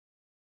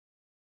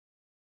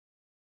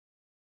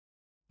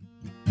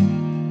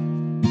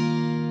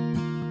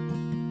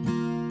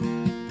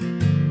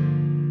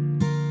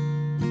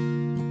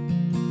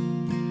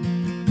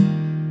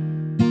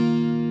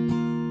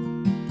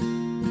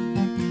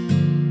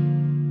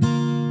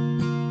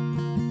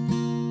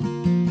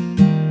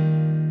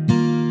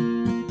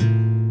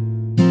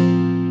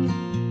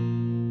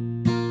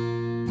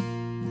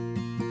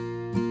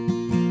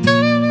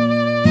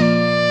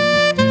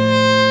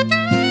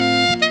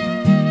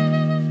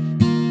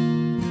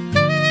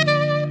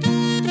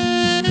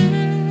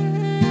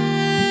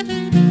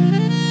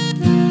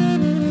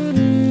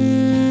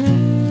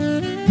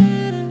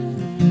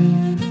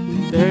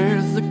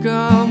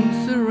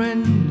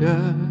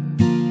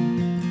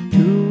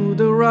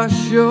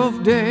rush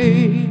of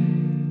day,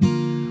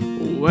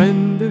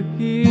 when the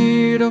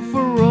heat of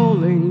a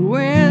rolling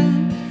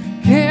wind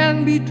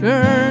can be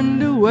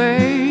turned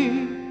away.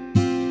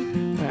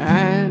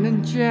 An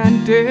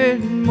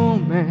enchanted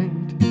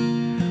moment,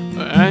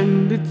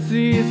 and it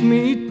sees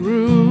me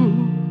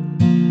through.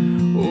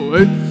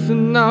 It's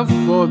enough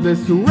for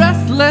this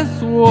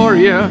restless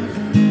warrior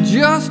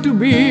just to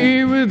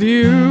be with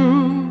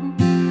you.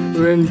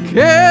 And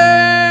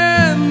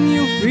can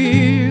you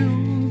feel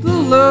the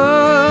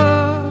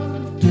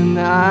love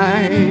tonight?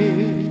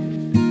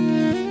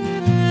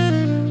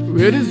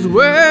 It is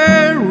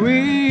where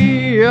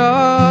we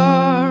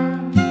are.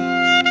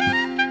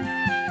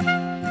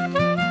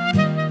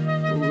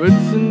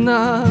 It's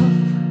enough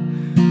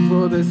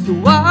for this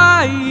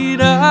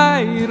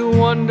wide-eyed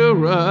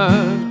wanderer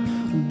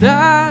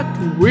that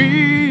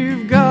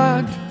we've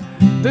got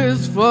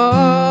this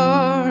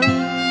far.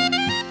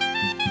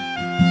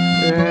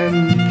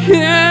 And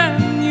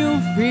can you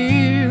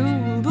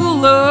feel the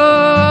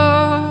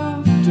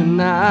love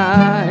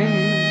tonight?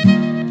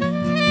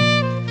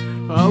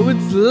 How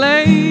it's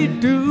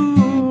laid to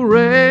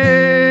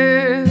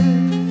rest.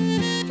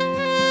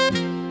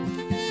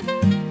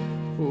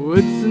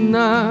 It's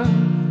enough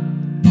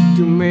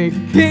to make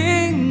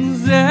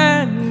kings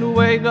and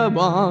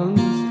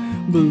vagabonds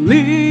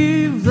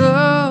believe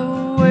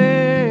the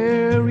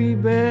very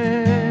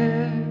best.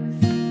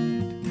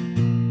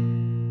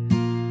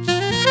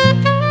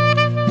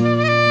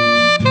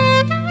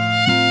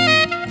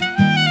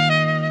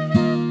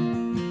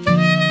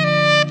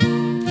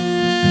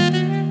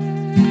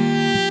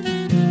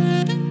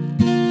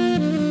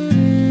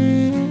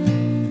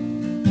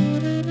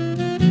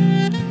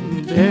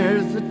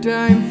 There's a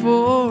time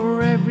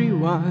for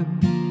everyone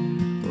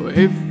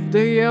if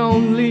they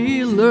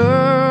only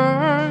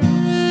learn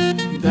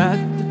that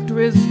the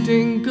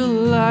twisting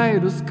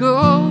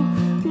kaleidoscope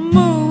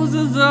moves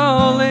us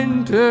all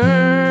in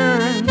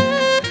turn.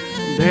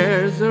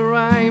 There's a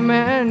rhyme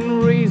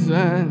and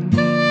reason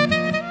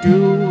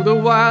to the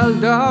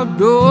wild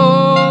outdoors,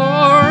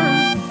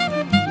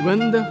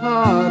 when the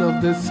heart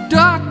of the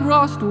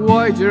star-crossed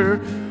voyager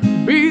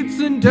beats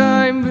in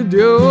time with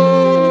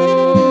yours.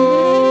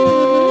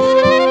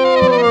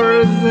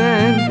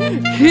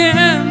 And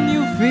can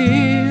you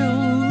feel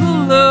the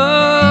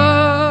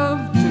love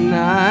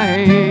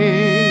tonight?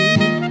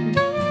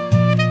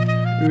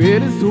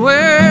 It is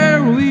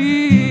where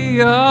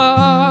we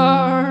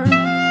are.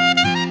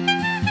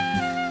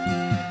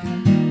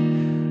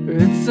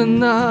 It's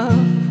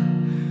enough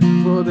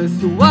for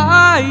this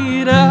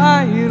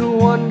wide-eyed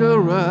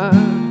wanderer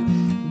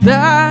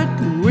that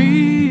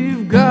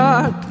we've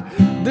got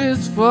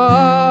this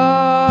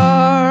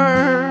far.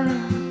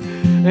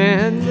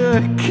 And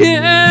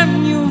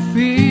can you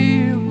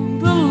feel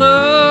the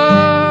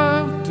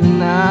love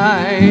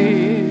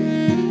tonight?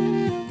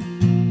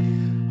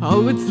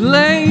 How it's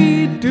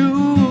laid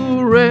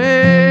to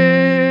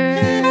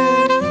rest.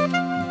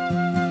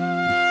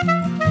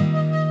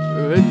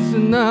 It's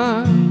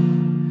enough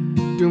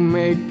to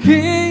make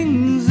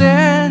kings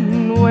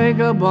and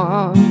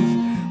vagabonds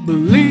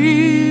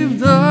believe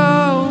the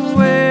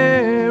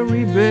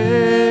very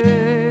best.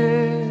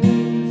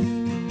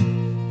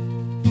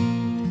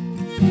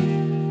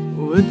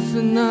 It's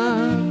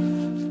enough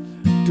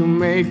to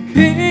make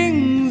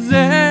kings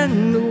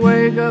and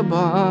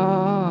vagabonds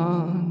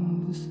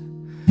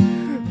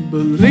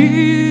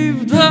believe